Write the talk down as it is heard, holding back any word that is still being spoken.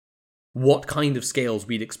what kind of scales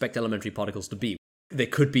we'd expect elementary particles to be. They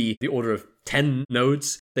could be the order of 10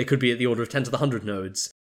 nodes. They could be at the order of 10 to the 100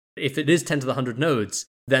 nodes. If it is 10 to the 100 nodes,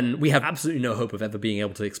 then we have absolutely no hope of ever being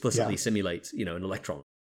able to explicitly simulate, an electron.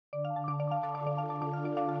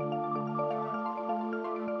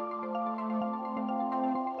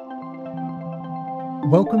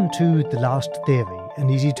 Welcome to The Last Theory, an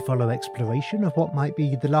easy-to-follow exploration of what might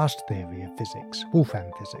be the last theory of physics,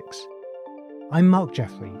 Wolfram physics. I'm Mark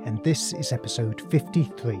Jeffrey, and this is episode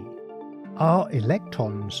 53. Are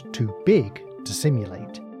electrons too big to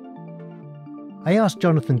simulate? I asked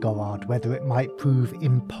Jonathan Gorard whether it might prove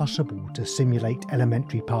impossible to simulate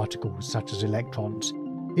elementary particles such as electrons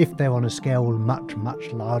if they're on a scale much,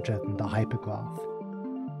 much larger than the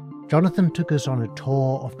hypergraph. Jonathan took us on a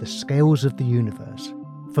tour of the scales of the universe,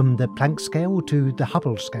 from the Planck scale to the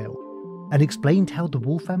Hubble scale, and explained how the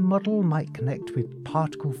Wolfram model might connect with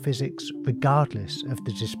particle physics regardless of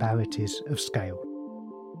the disparities of scale.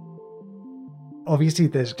 Obviously,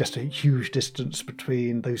 there's just a huge distance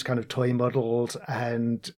between those kind of toy models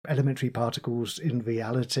and elementary particles in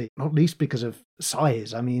reality, not least because of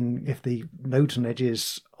size. I mean, if the nodes and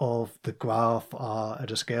edges of the graph are at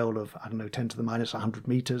a scale of, 10 to the minus 100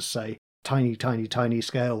 meters, say, tiny, tiny, tiny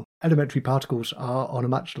scale, elementary particles are on a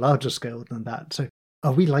much larger scale than that. So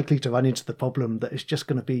are we likely to run into the problem that it's just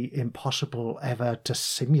going to be impossible ever to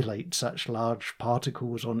simulate such large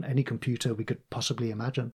particles on any computer we could possibly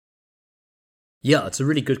imagine? Yeah, it's a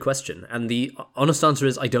really good question. And the honest answer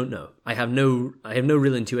is I don't know. I have no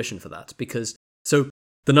real intuition for that because, so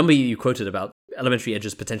the number you quoted about elementary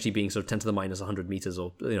edges potentially being sort of 10 to the minus 100 meters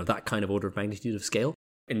or, that kind of order of magnitude of scale.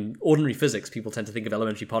 In ordinary physics, people tend to think of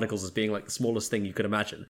elementary particles as being like the smallest thing you could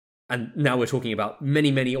imagine. And now we're talking about many,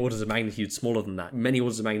 many orders of magnitude smaller than that, many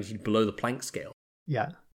orders of magnitude below the Planck scale.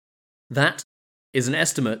 Yeah. That is an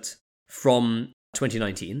estimate from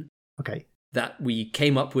 2019. Okay. That we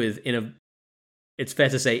came up with it's fair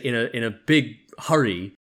to say, in a big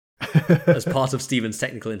hurry as part of Stephen's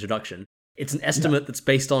technical introduction. It's an estimate that's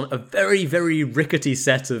based on a very, very rickety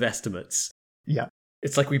set of estimates. Yeah.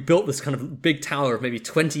 It's like we built this kind of big tower of maybe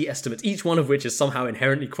 20 estimates, each one of which is somehow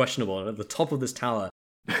inherently questionable. And at the top of this tower,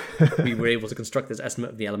 we were able to construct this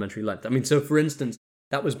estimate of the elementary length. I mean, so for instance,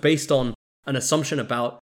 that was based on an assumption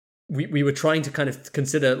about, we were trying to kind of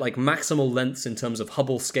consider like maximal lengths in terms of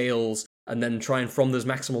Hubble scales, and then try and from those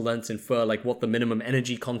maximal lengths infer like what the minimum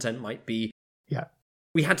energy content might be. Yeah.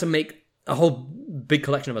 We had to make a whole big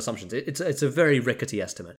collection of assumptions. It's a very rickety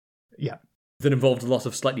estimate. Yeah. That involved a lot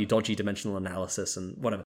of slightly dodgy dimensional analysis and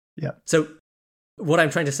whatever. Yeah. So what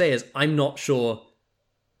I'm trying to say is I'm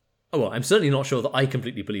certainly not sure that I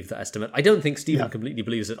completely believe that estimate. I don't think Stephen completely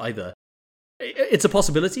believes it either. It's a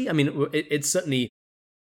possibility. I mean, it's certainly...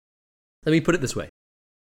 Let me put it this way.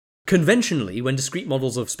 Conventionally, when discrete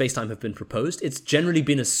models of spacetime have been proposed, it's generally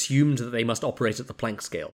been assumed that they must operate at the Planck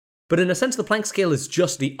scale. But in a sense, the Planck scale is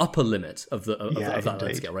just the upper limit of that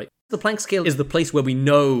length scale, right? The Planck scale is the place where we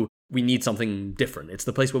know we need something different. It's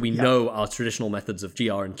the place where we know our traditional methods of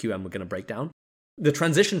GR and QM were going to break down. The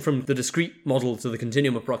transition from the discrete model to the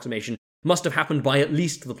continuum approximation must have happened by at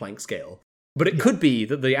least the Planck scale. But it could be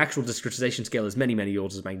that the actual discretization scale is many, many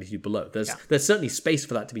orders of magnitude below. There's certainly space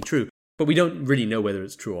for that to be true. But we don't really know whether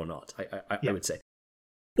it's true or not, I would say.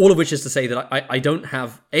 All of which is to say that I don't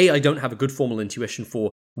have a good formal intuition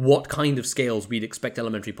for what kind of scales we'd expect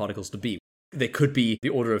elementary particles to be. They could be the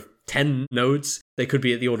order of 10 nodes. They could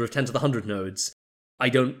be at the order of 10 to the 100 nodes. I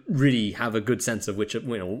don't really have a good sense of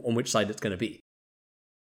on which side it's going to be.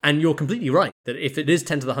 And you're completely right that if it is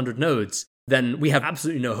 10 to the 100 nodes, then we have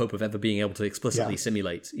absolutely no hope of ever being able to explicitly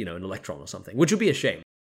simulate, an electron or something, which would be a shame.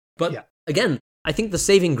 But again, I think the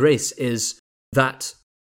saving grace is that,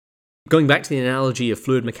 going back to the analogy of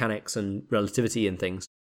fluid mechanics and relativity and things,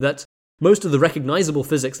 that most of the recognizable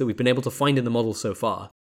physics that we've been able to find in the model so far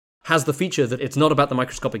has the feature that it's not about the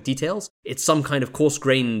microscopic details, it's some kind of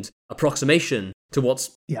coarse-grained approximation to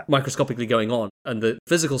what's microscopically going on, and the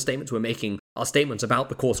physical statements we're making are statements about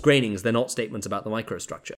the coarse grainings, they're not statements about the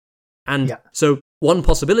microstructure. And so one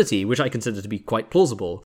possibility, which I consider to be quite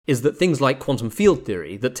plausible, is that things like quantum field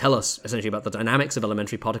theory that tell us essentially about the dynamics of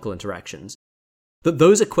elementary particle interactions, that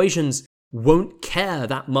those equations won't care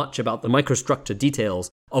that much about the microstructure details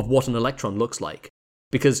of what an electron looks like.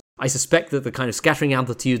 Because I suspect that the kind of scattering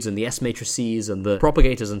amplitudes and the S matrices and the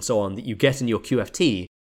propagators and so on that you get in your QFT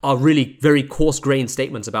are really very coarse-grained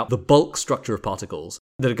statements about the bulk structure of particles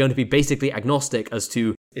that are going to be basically agnostic as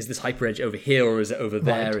to, is this hyperedge over here or is it over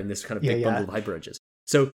there in this kind of big bundle of hyperedges?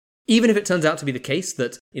 So even if it turns out to be the case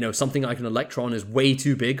that, something like an electron is way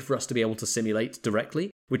too big for us to be able to simulate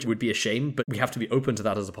directly, which would be a shame, but we have to be open to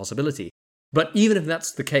that as a possibility. But even if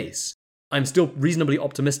that's the case, I'm still reasonably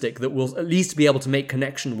optimistic that we'll at least be able to make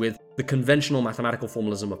connection with the conventional mathematical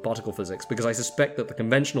formalism of particle physics, because I suspect that the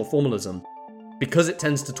conventional formalism, because it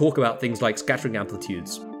tends to talk about things like scattering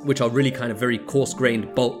amplitudes, which are really kind of very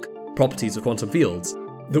coarse-grained bulk properties of quantum fields,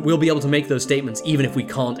 that we'll be able to make those statements even if we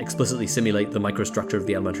can't explicitly simulate the microstructure of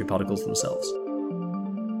the elementary particles themselves.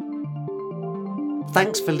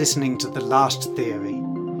 Thanks for listening to The Last Theory.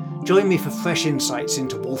 Join me for fresh insights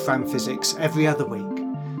into Wolfram physics every other week.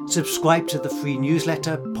 Subscribe to the free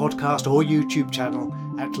newsletter, podcast or YouTube channel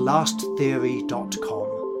at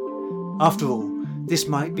lasttheory.com. After all, this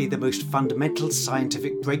might be the most fundamental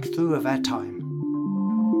scientific breakthrough of our time.